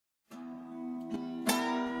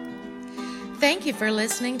Thank you for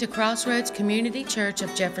listening to Crossroads Community Church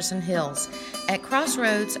of Jefferson Hills. At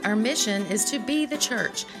Crossroads, our mission is to be the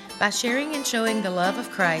church by sharing and showing the love of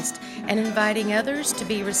Christ and inviting others to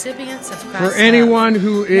be recipients of Christ's love. For anyone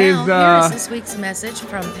who is, now, here is this week's message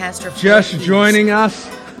from Pastor just Floyd joining Hughes.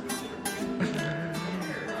 us.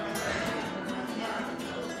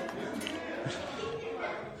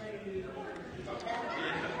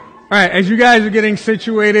 All right, as you guys are getting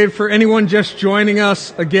situated, for anyone just joining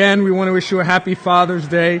us, again, we want to wish you a happy Father's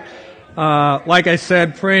Day. Like I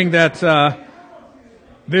said, praying that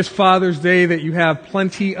this Father's Day that you have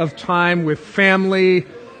plenty of time with family,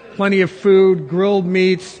 plenty of food, grilled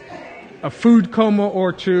meats, a food coma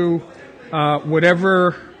or two,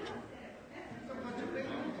 whatever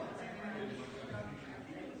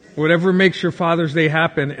makes your Father's Day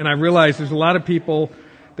happen. And I realize there's a lot of people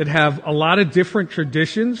that have a lot of different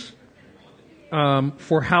traditions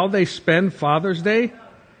for how they spend Father's Day.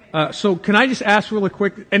 So can I just ask really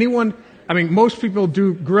quick, anyone, most people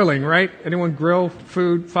do grilling, right? Anyone grill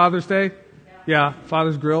food Father's Day? Yeah,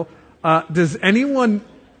 Father's Grill. Does anyone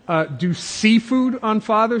do seafood on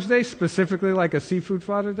Father's Day, specifically like a seafood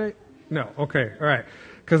Father's Day? No, okay, all right.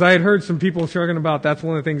 Because I had heard some people talking about that's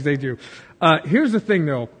one of the things they do. Here's the thing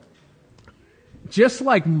though, just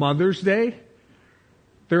like Mother's Day,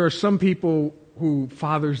 there are some people who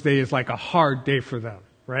Father's Day is like a hard day for them,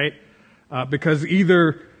 right? Because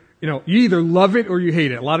you either love it or you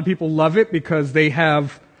hate it. A lot of people love it because they either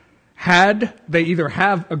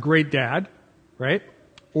have a great dad, right?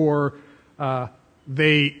 Or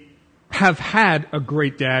they have had a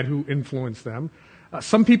great dad who influenced them.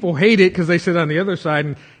 Some people hate it because they sit on the other side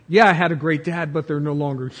and, yeah, I had a great dad, but they're no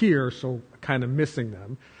longer here, so kind of missing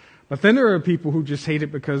them. But then there are people who just hate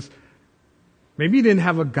it because maybe you didn't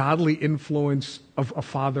have a godly influence of a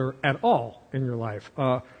father at all in your life,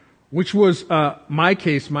 which was my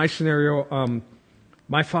case, my scenario.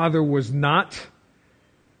 My father was not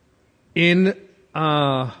in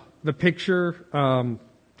the picture. I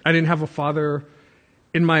didn't have a father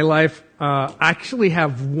in my life. I actually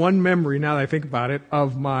have one memory, now that I think about it,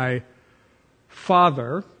 of my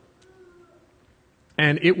father,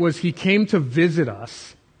 and it was he came to visit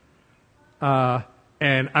us.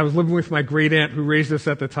 And I was living with my great aunt who raised us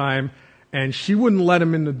at the time, and she wouldn't let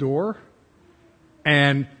him in the door.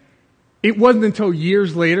 And it wasn't until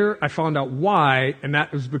years later I found out why, and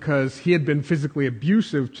that was because he had been physically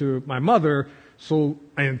abusive to my mother. So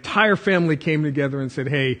an entire family came together and said,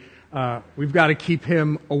 hey, we've got to keep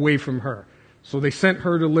him away from her. So they sent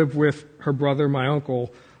her to live with her brother, my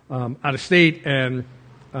uncle, out of state, and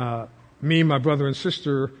me, my brother, and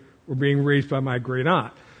sister were being raised by my great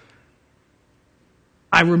aunt.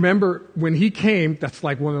 I remember when he came, that's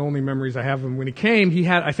like one of the only memories I have of him. When he came, he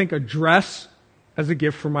had, I think, a dress as a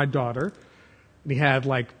gift for my daughter. And he had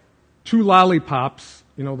like 2 lollipops,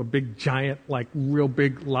 the big giant, like real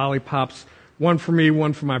big lollipops. One for me,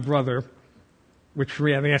 one for my brother. Which for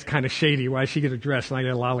me, I think that's kind of shady. Why she get a dress and I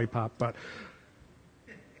get a lollipop? But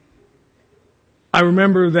I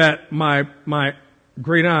remember that my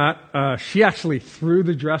great aunt, she actually threw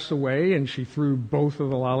the dress away and she threw both of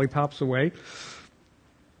the lollipops away.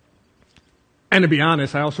 And to be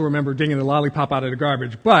honest, I also remember dinging the lollipop out of the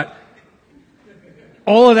garbage. But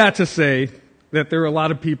all of that to say that there are a lot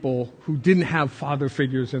of people who didn't have father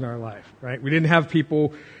figures in our life, right? We didn't have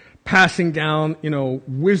people passing down,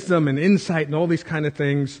 wisdom and insight and all these kind of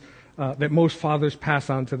things that most fathers pass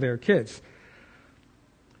on to their kids.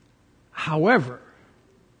 However,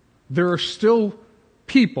 there are still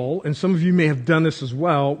people, and some of you may have done this as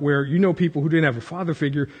well, where people who didn't have a father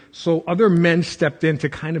figure, so other men stepped in to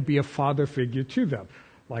kind of be a father figure to them.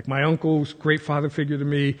 Like my uncle's great father figure to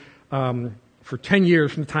me for 10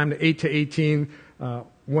 years, from the time of 8 to 18.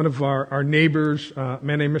 One of our neighbors, a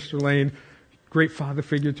man named Mr. Lane, great father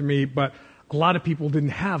figure to me, but a lot of people didn't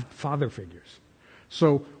have father figures.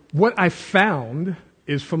 So what I found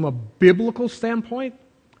is, from a biblical standpoint,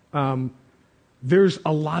 there's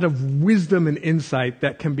a lot of wisdom and insight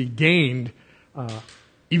that can be gained,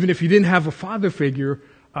 even if you didn't have a father figure,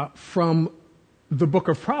 from the book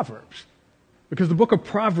of Proverbs. Because the book of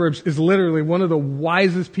Proverbs is literally one of the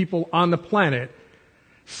wisest people on the planet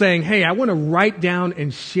saying, hey, I want to write down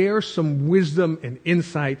and share some wisdom and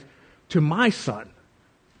insight to my son,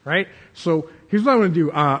 right? So here's what I want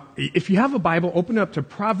to do. If you have a Bible, open it up to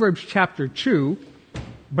Proverbs chapter 2,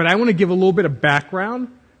 but I want to give a little bit of background.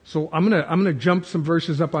 So I'm gonna jump some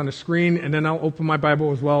verses up on the screen, and then I'll open my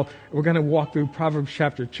Bible as well. We're going to walk through Proverbs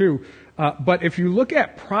chapter 2. But if you look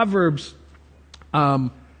at Proverbs,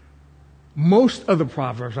 most of the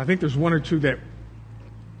Proverbs, I think there's one or two that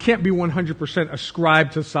can't be 100%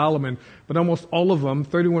 ascribed to Solomon, but almost all of them,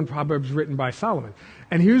 31 Proverbs written by Solomon.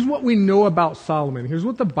 And here's what we know about Solomon. Here's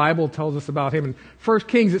what the Bible tells us about him. In 1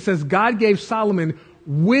 Kings, it says, God gave Solomon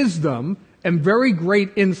wisdom and very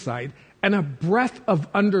great insight and a breadth of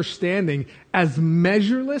understanding as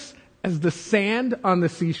measureless as the sand on the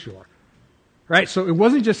seashore. Right? So it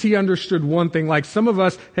wasn't just he understood one thing. Like some of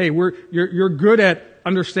us, hey, you're good at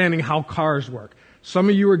understanding how cars work. Some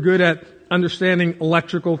of you are good at understanding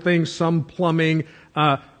electrical things, some plumbing,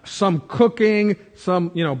 some cooking, some,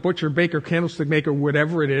 butcher, baker, candlestick maker,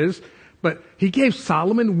 whatever it is. But he gave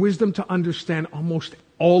Solomon wisdom to understand almost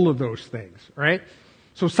all of those things, right?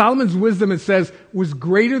 So Solomon's wisdom, it says, was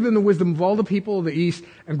greater than the wisdom of all the people of the East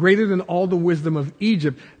and greater than all the wisdom of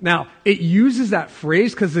Egypt. Now, it uses that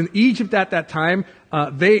phrase because in Egypt at that time,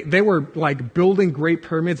 they were like building great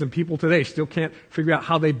pyramids, and people today still can't figure out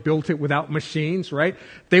how they built it without machines, right?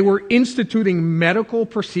 They were instituting medical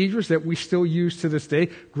procedures that we still use to this day.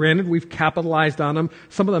 Granted, we've capitalized on them.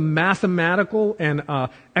 Some of the mathematical and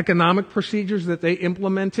economic procedures that they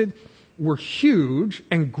implemented were huge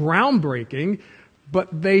and groundbreaking.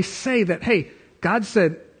 But they say that, hey, God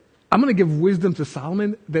said, I'm going to give wisdom to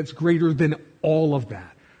Solomon that's greater than all of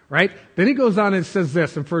that, right? Then he goes on and says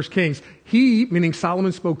this in 1 Kings. He, meaning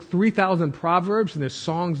Solomon, spoke 3,000 proverbs, and his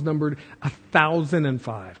songs numbered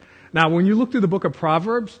 1,005. Now, when you look through the book of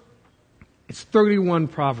Proverbs, it's 31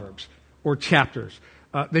 proverbs or chapters.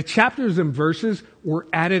 The chapters and verses were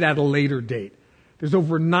added at a later date. There's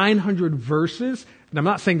over 900 verses. And I'm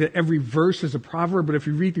not saying that every verse is a proverb, but if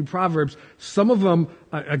you read through Proverbs, some of them,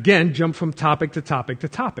 again, jump from topic to topic to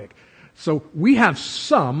topic. So we have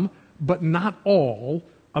some, but not all,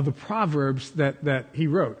 of the Proverbs that he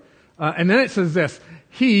wrote. And then it says this,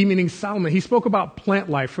 he, meaning Solomon, he spoke about plant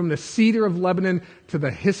life, from the cedar of Lebanon to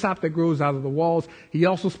the hyssop that grows out of the walls. He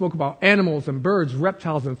also spoke about animals and birds,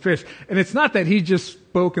 reptiles and fish. And it's not that he just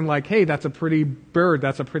spoke and like, hey, that's a pretty bird,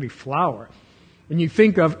 that's a pretty flower. And you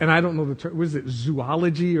think of, and I don't know the term, was it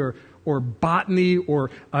zoology or botany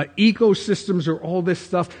or ecosystems or all this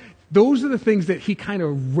stuff? Those are the things that he kind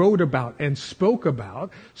of wrote about and spoke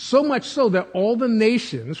about, so much so that from all the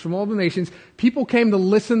nations, people came to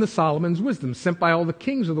listen to Solomon's wisdom, sent by all the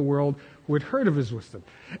kings of the world who had heard of his wisdom.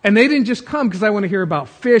 And they didn't just come because I want to hear about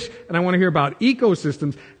fish and I want to hear about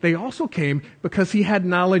ecosystems. They also came because he had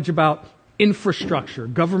knowledge about infrastructure,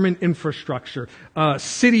 government infrastructure,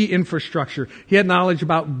 city infrastructure. He had knowledge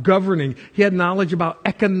about governing. He had knowledge about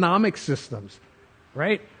economic systems,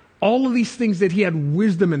 right? All of these things that he had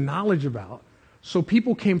wisdom and knowledge about. So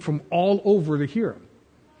people came from all over to hear him.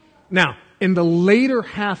 Now, in the later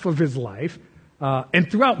half of his life, and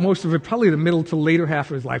throughout most of it, probably the middle to later half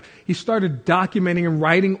of his life, he started documenting and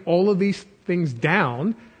writing all of these things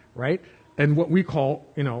down, right? And what we call,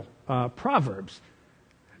 Proverbs.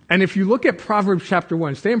 And if you look at Proverbs chapter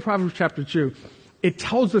 1, stay in Proverbs chapter 2, it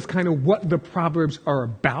tells us kind of what the Proverbs are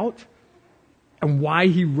about and why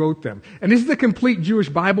he wrote them. And this is the complete Jewish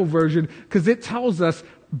Bible version because it tells us,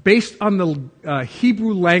 based on the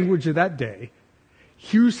Hebrew language of that day,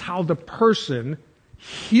 here's how the person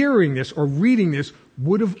hearing this or reading this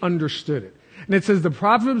would have understood it. And it says, the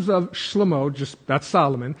Proverbs of Shlomo, that's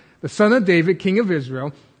Solomon, the son of David, king of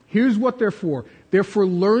Israel, here's what they're for. They're for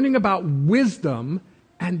learning about wisdom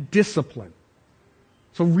and discipline.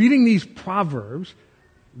 So reading these Proverbs,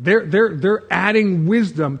 they're adding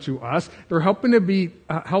wisdom to us. They're helping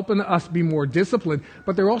us be more disciplined,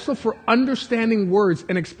 but they're also for understanding words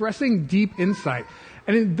and expressing deep insight.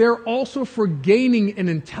 And they're also for gaining an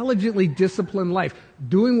intelligently disciplined life,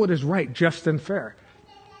 doing what is right, just and fair.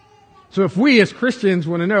 So if we as Christians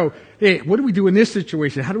want to know, hey, what do we do in this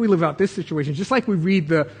situation? How do we live out this situation? Just like we read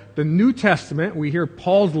the New Testament, we hear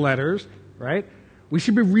Paul's letters, right? We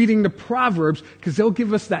should be reading the Proverbs because they'll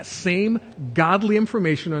give us that same godly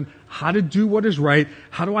information on how to do what is right,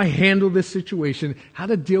 how do I handle this situation, how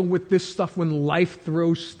to deal with this stuff when life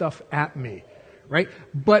throws stuff at me, right?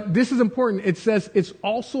 But this is important. It says it's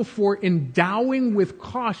also for endowing with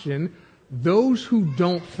caution those who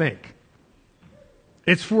don't think.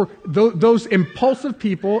 It's for those impulsive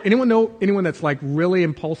people. Anyone know anyone that's like really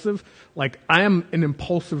impulsive? Like, I am an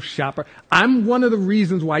impulsive shopper. I'm one of the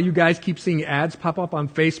reasons why you guys keep seeing ads pop up on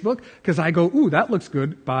Facebook, because I go, ooh, that looks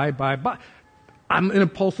good. Buy. I'm an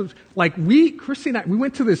impulsive. Like, Christy and I, we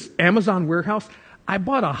went to this Amazon warehouse. I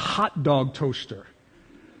bought a hot dog toaster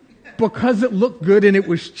because it looked good and it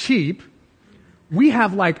was cheap. We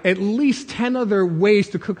have like at least 10 other ways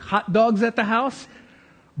to cook hot dogs at the house.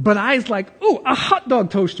 But I was like, oh, a hot dog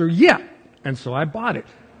toaster, yeah. And so I bought it.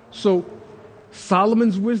 So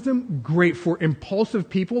Solomon's wisdom, great for impulsive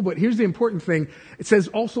people, but here's the important thing. It says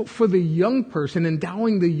also for the young person,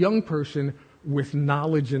 endowing the young person with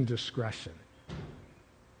knowledge and discretion.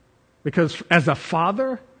 Because as a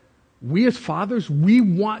father, we as fathers, we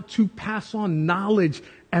want to pass on knowledge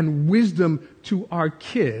and wisdom to our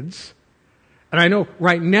kids. And I know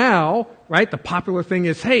right now, right, the popular thing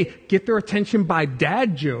is, hey, get their attention by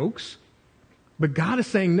dad jokes. But God is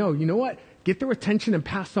saying, no, you know what? Get their attention and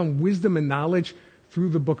pass on wisdom and knowledge through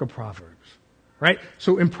the book of Proverbs, right?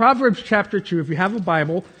 So in Proverbs chapter 2, if you have a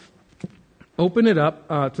Bible, open it up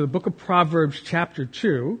to the book of Proverbs chapter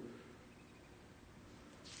 2.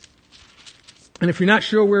 And if you're not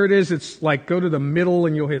sure where it is, it's like go to the middle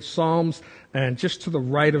and you'll hit Psalms, and just to the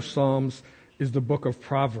right of Psalms is the book of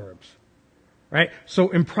Proverbs, right? So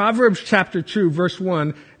in Proverbs chapter 2, verse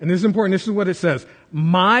 1, and this is important, this is what it says.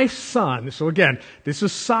 My son, so again, this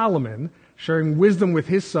is Solomon sharing wisdom with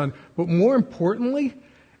his son, but more importantly,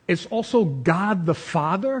 it's also God the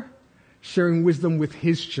Father sharing wisdom with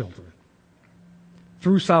his children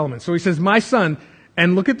through Solomon. So he says, my son,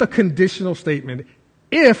 and look at the conditional statement,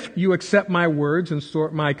 if you accept my words and store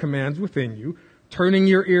my commands within you, turning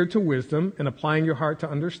your ear to wisdom and applying your heart to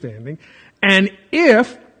understanding, and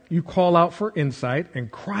if you call out for insight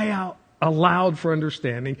and cry out aloud for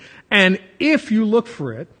understanding, and if you look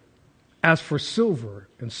for it as for silver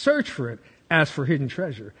and search for it as for hidden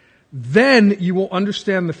treasure, then you will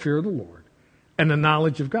understand the fear of the Lord and the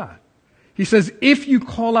knowledge of God. He says, if you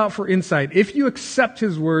call out for insight, if you accept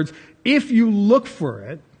his words, if you look for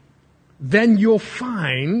it, then you'll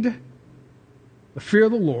find the fear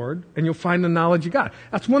of the Lord and you'll find the knowledge of God.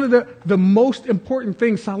 That's one of the most important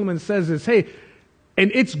things Solomon says is, hey,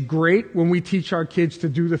 and it's great when we teach our kids to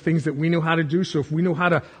do the things that we know how to do. So if we know how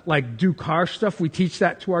to like do car stuff, we teach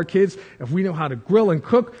that to our kids. If we know how to grill and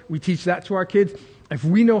cook, we teach that to our kids. If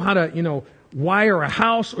we know how to, wire a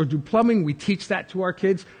house or do plumbing, we teach that to our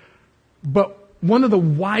kids. But one of the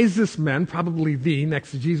wisest men, probably the,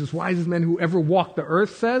 next to Jesus, wisest men who ever walked the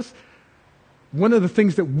earth says, one of the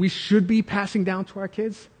things that we should be passing down to our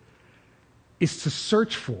kids is to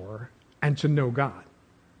search for and to know God.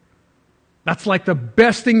 That's like the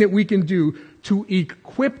best thing that we can do to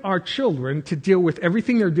equip our children to deal with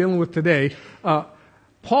everything they're dealing with today.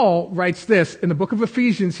 Paul writes this in the book of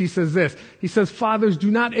Ephesians. He says this. He says, fathers, do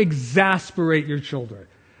not exasperate your children.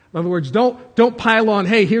 In other words, don't pile on,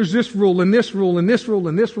 hey, here's this rule and this rule and this rule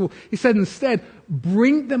and this rule. He said instead,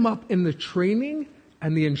 bring them up in the training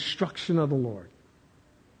and the instruction of the Lord.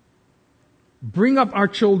 Bring up our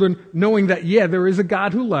children knowing that, yeah, there is a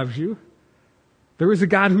God who loves you. There is a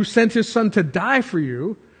God who sent his son to die for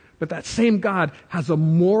you, but that same God has a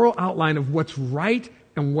moral outline of what's right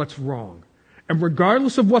and what's wrong. And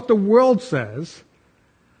regardless of what the world says,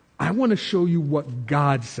 I want to show you what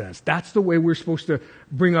God says. That's the way we're supposed to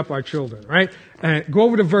bring up our children, right? And go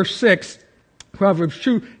over to verse 6, Proverbs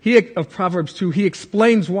 2. He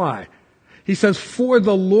explains why. He says, for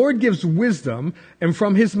the Lord gives wisdom, and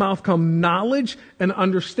from his mouth come knowledge and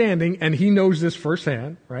understanding, and he knows this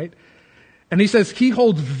firsthand, right? And he says he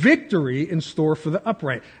holds victory in store for the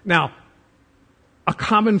upright. Now, a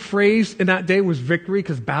common phrase in that day was victory,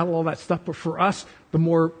 because battle, all that stuff. But for us, the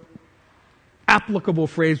more applicable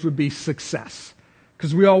phrase would be success,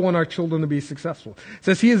 because we all want our children to be successful. It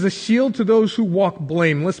says he is a shield to those who walk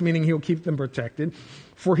blameless, meaning he'll keep them protected,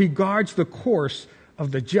 for he guards the course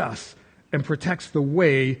of the just and protects the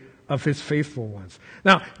way of his faithful ones.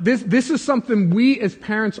 Now, this is something we as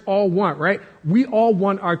parents all want, right? We all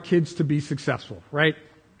want our kids to be successful, right?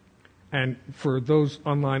 And for those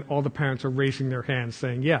online, all the parents are raising their hands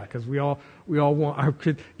saying, yeah, because we all want our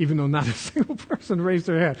kids, even though not a single person raised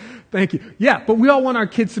their hand. Thank you. Yeah, but we all want our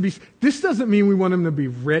kids to be, this doesn't mean we want them to be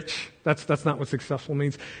rich. That's not what successful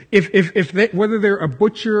means. If they, whether they're a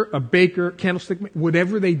butcher, a baker, candlestick,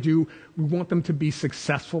 whatever they do, we want them to be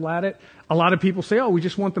successful at it. A lot of people say, oh, we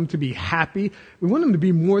just want them to be happy. We want them to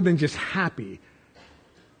be more than just happy.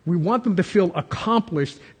 We want them to feel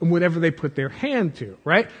accomplished in whatever they put their hand to,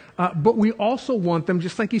 right? But we also want them,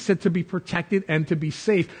 just like he said, to be protected and to be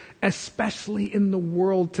safe, especially in the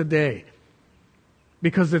world today.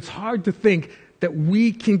 Because it's hard to think that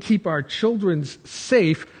we can keep our children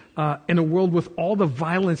safe in a world with all the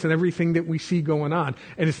violence and everything that we see going on.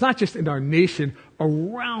 And it's not just in our nation,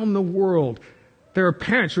 around the world. There are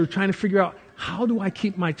parents who are trying to figure out, how do I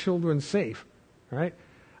keep my children safe, right?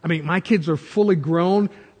 I mean, my kids are fully grown.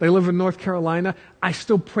 They live in North Carolina. I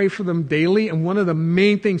still pray for them daily, and one of the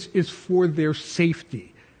main things is for their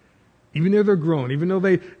safety. Even though they're grown, even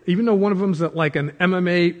though one of them's like an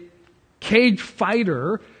MMA cage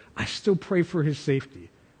fighter, I still pray for his safety.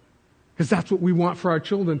 because that's what we want for our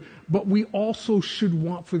children. But we also should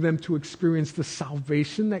want for them to experience the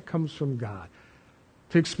salvation that comes from God,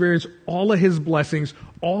 to experience all of his blessings,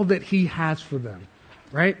 all that he has for them,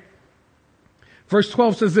 right? Verse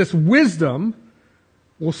 12 says this, wisdom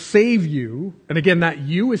will save you, and again, not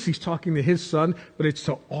you as he's talking to his son, but it's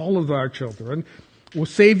to all of our children, will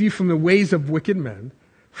save you from the ways of wicked men,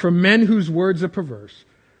 from men whose words are perverse,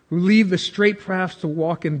 who leave the straight paths to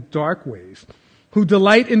walk in dark ways, who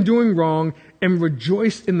delight in doing wrong and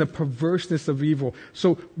rejoice in the perverseness of evil.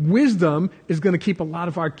 So wisdom is going to keep a lot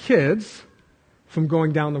of our kids from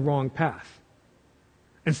going down the wrong path.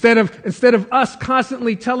 Instead of us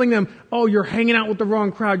constantly telling them, oh, you're hanging out with the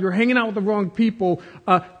wrong crowd, you're hanging out with the wrong people,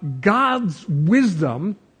 God's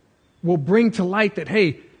wisdom will bring to light that,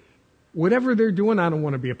 hey, whatever they're doing, I don't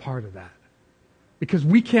want to be a part of that. Because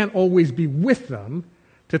we can't always be with them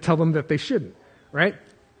to tell them that they shouldn't, right?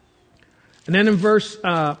 And then in verse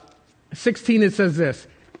 16 it says this,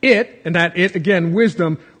 again,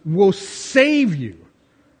 wisdom, will save you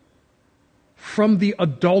from the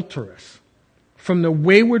adulteress, from the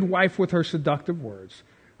wayward wife with her seductive words,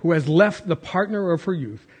 who has left the partner of her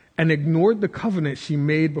youth and ignored the covenant she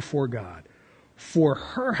made before God. For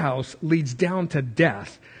her house leads down to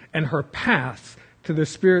death, and her paths to the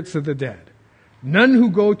spirits of the dead. None who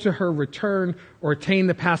go to her return or attain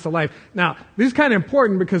the path of life. Now, this is kind of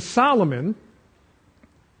important because Solomon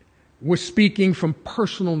was speaking from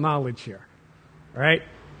personal knowledge here, right?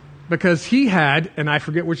 Because he had, and I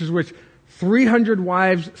forget which is which, 300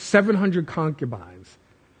 wives, 700 concubines,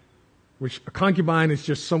 which a concubine is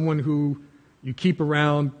just someone who you keep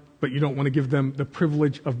around, but you don't want to give them the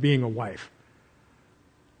privilege of being a wife.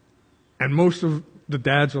 And most of the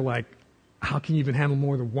dads are like, how can you even handle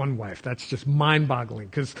more than one wife? That's just mind-boggling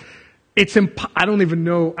because it's I don't even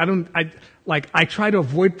know. I try to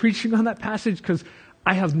avoid preaching on that passage because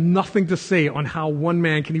I have nothing to say on how one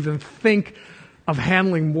man can even think of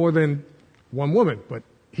handling more than one woman. But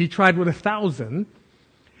he tried with 1,000,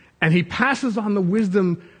 and he passes on the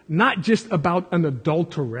wisdom not just about an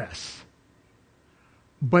adulteress,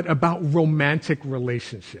 but about romantic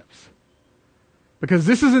relationships. Because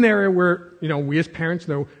this is an area where, we as parents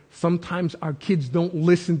know sometimes our kids don't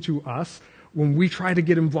listen to us when we try to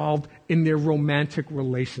get involved in their romantic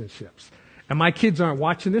relationships. And my kids aren't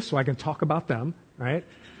watching this, so I can talk about them, right?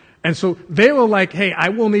 And so they were like, hey, I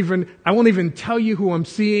won't even tell you who I'm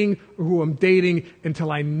seeing or who I'm dating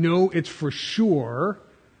until I know it's for sure.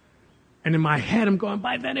 And in my head, I'm going,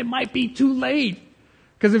 by then it might be too late.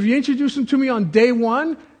 Because if you introduce them to me on day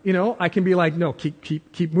one, I can be like, no,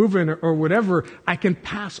 keep moving or whatever. I can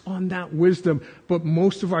pass on that wisdom. But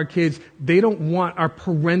most of our kids, they don't want our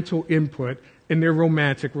parental input in their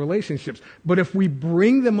romantic relationships. But if we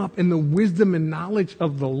bring them up in the wisdom and knowledge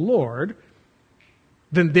of the Lord,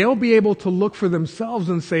 then they'll be able to look for themselves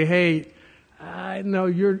and say, hey, no,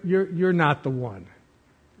 you're not the one.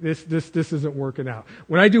 This isn't working out.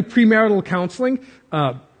 When I do premarital counseling,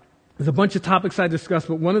 there's a bunch of topics I discuss,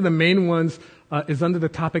 but one of the main ones is under the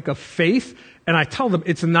topic of faith. And I tell them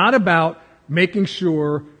it's not about making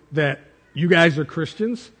sure that you guys are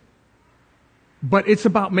Christians, but it's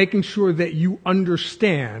about making sure that you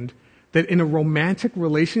understand that in a romantic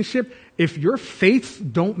relationship, if your faiths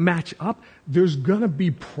don't match up, there's going to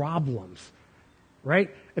be problems, right?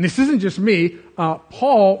 And this isn't just me.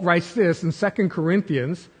 Paul writes this in 2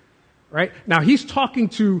 Corinthians, right? Now, he's talking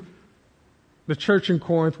to the church in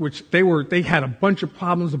Corinth, which they had a bunch of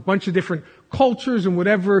problems, a bunch of different cultures and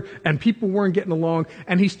whatever, and people weren't getting along.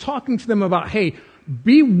 And he's talking to them about, hey,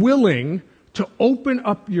 be willing to open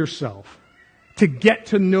up yourself, to get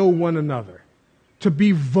to know one another, to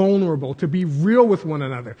be vulnerable, to be real with one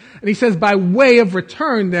another. And he says, by way of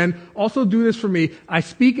return, then, also do this for me. I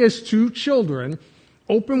speak as to children,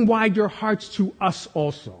 open wide your hearts to us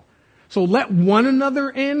also. So let one another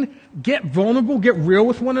in, get vulnerable, get real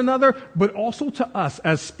with one another, but also to us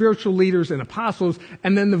as spiritual leaders and apostles.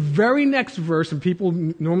 And then the very next verse, and people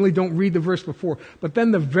normally don't read the verse before, but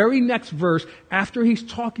then the very next verse, after he's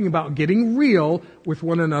talking about getting real with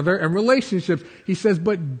one another and relationships, he says,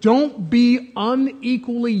 but don't be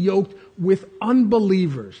unequally yoked with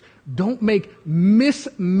unbelievers. Don't make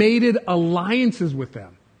mismated alliances with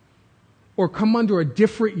them or come under a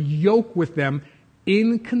different yoke with them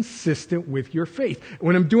inconsistent with your faith.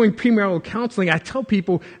 When I'm doing premarital counseling, I tell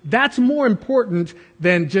people that's more important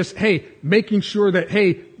than just, hey, making sure that,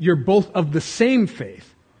 hey, you're both of the same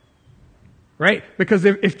faith. Right? Because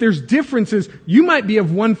if there's differences, you might be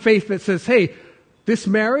of one faith that says, hey, this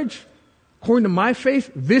marriage, according to my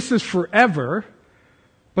faith, this is forever.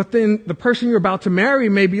 But then the person you're about to marry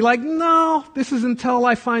may be like, no, this is until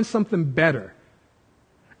I find something better.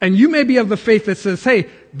 And you may be of the faith that says, hey,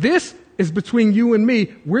 this is between you and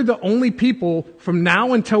me. We're the only people from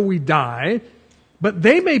now until we die. But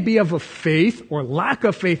they may be of a faith or lack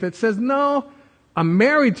of faith that says, no, I'm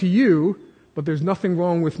married to you, but there's nothing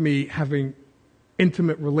wrong with me having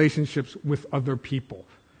intimate relationships with other people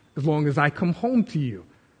as long as I come home to you.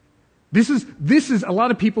 This is a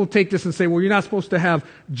lot of people take this and say, well, you're not supposed to have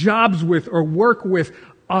jobs with or work with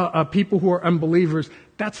people who are unbelievers.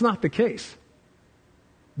 That's not the case.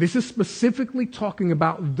 This is specifically talking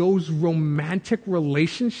about those romantic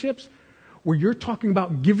relationships where you're talking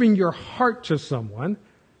about giving your heart to someone.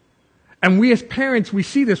 And we as parents, we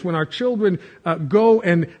see this when our children go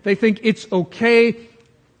and they think it's okay.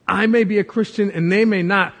 I may be a Christian and they may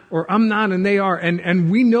not, or I'm not and they are. And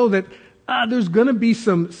we know that there's going to be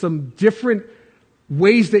some different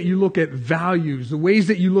ways that you look at values, the ways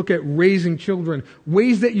that you look at raising children,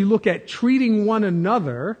 ways that you look at treating one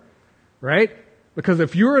another, right? Because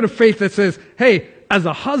if you're in a faith that says, hey, as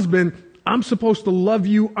a husband, I'm supposed to love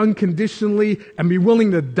you unconditionally and be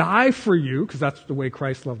willing to die for you, because that's the way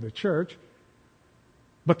Christ loved the church.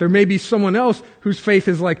 But there may be someone else whose faith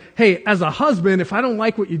is like, hey, as a husband, if I don't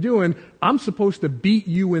like what you're doing, I'm supposed to beat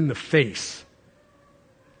you in the face.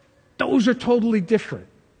 Those are totally different.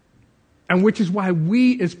 And which is why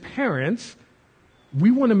we as parents,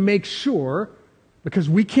 we want to make sure, because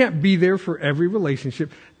we can't be there for every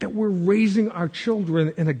relationship, that we're raising our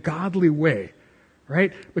children in a godly way,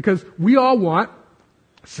 right? Because we all want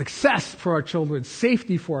success for our children,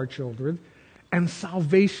 safety for our children, and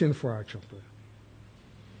salvation for our children.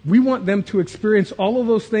 We want them to experience all of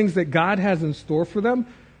those things that God has in store for them.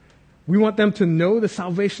 We want them to know the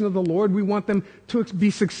salvation of the Lord. We want them to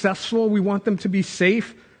be successful. We want them to be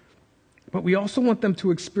safe. But we also want them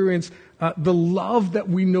to experience the love that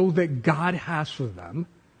we know that God has for them.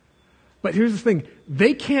 But here's the thing.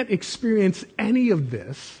 They can't experience any of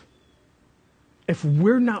this if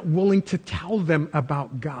we're not willing to tell them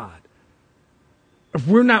about God. If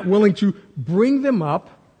we're not willing to bring them up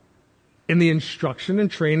in the instruction and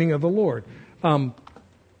training of the Lord. In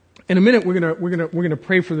a minute, we're gonna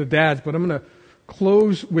pray for the dads, but I'm gonna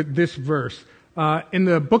close with this verse in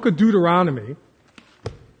the book of Deuteronomy,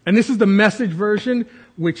 and this is the Message version,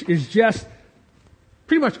 which is just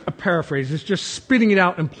pretty much a paraphrase. It's just spitting it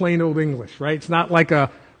out in plain old English, right? It's not like a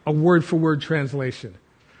word-for-word translation.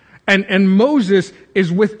 And Moses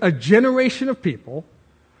is with a generation of people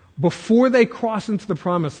before they cross into the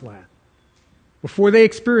Promised Land, before they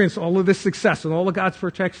experience all of this success and all of God's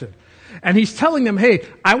protection. And he's telling them, hey,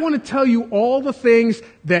 I want to tell you all the things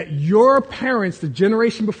that your parents, the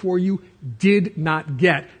generation before you, did not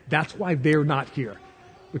get. That's why they're not here.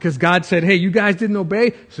 Because God said, hey, you guys didn't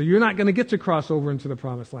obey, so you're not going to get to cross over into the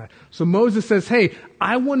Promised Land. So Moses says, hey,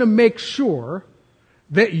 I want to make sure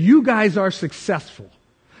that you guys are successful.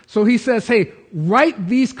 So he says, hey, write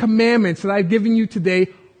these commandments that I've given you today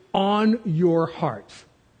on your hearts.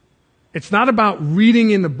 It's not about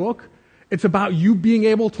reading in the book. It's about you being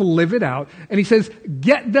able to live it out. And he says,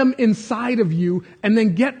 get them inside of you and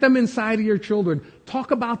then get them inside of your children.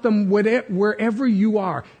 Talk about them wherever you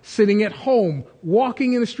are, sitting at home,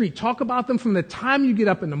 walking in the street. Talk about them from the time you get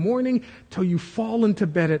up in the morning till you fall into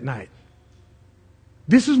bed at night.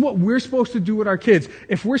 This is what we're supposed to do with our kids.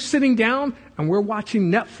 If we're sitting down and we're watching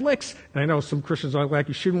Netflix, and I know some Christians are like,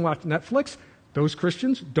 you shouldn't watch Netflix. Those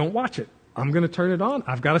Christians, don't watch it. I'm going to turn it on.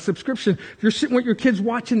 I've got a subscription. If you're sitting with your kids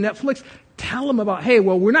watching Netflix, tell them about, hey,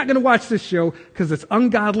 well, we're not going to watch this show because it's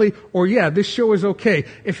ungodly, or yeah, this show is okay.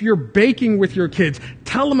 If you're baking with your kids,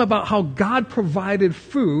 tell them about how God provided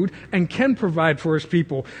food and can provide for his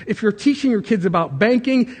people. If you're teaching your kids about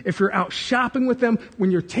banking, if you're out shopping with them,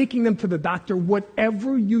 when you're taking them to the doctor,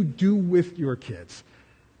 whatever you do with your kids,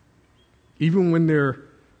 even when they're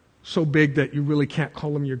so big that you really can't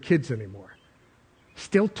call them your kids anymore,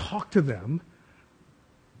 still talk to them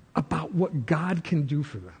about what God can do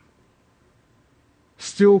for them.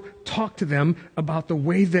 Still talk to them about the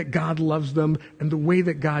way that God loves them and the way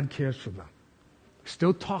that God cares for them.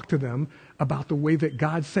 Still talk to them about the way that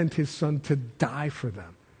God sent his son to die for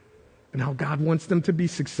them and how God wants them to be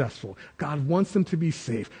successful. God wants them to be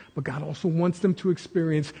safe, but God also wants them to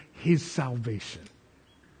experience his salvation.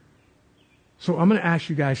 So I'm going to ask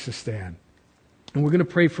you guys to stand, and we're going to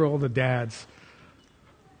pray for all the dads.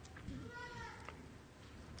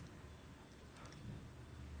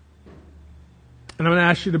 And I'm going to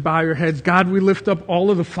ask you to bow your heads. God, we lift up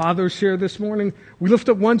all of the fathers here this morning. We lift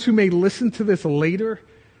up ones who may listen to this later.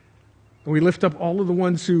 And we lift up all of the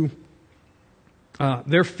ones who,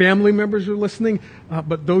 their family members are listening,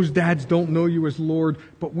 but those dads don't know you as Lord,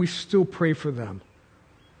 but we still pray for them.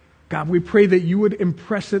 God, we pray that you would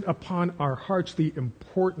impress it upon our hearts, the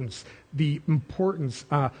importance,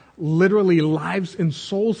 literally lives and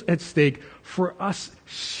souls at stake for us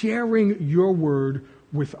sharing your word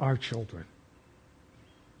with our children.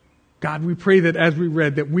 God, we pray that as we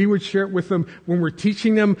read, that we would share it with them when we're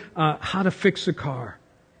teaching them how to fix a car,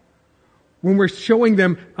 when we're showing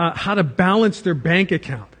them how to balance their bank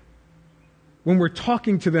account, when we're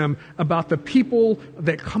talking to them about the people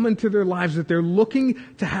that come into their lives that they're looking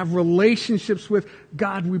to have relationships with.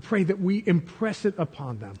 God, we pray that we impress it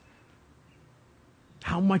upon them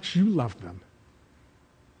how much you love them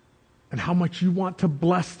and how much you want to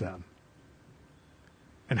bless them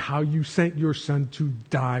and how you sent your son to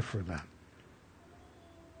die for them.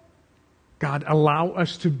 God, allow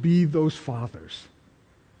us to be those fathers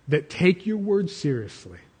that take your word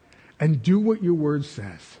seriously and do what your word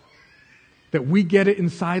says, that we get it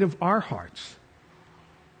inside of our hearts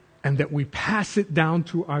and that we pass it down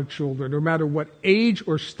to our children, no matter what age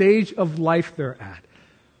or stage of life they're at.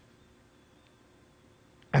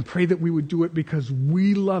 And pray that we would do it because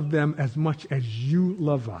we love them as much as you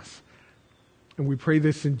love us. And we pray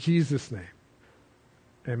this in Jesus' name.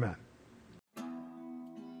 Amen.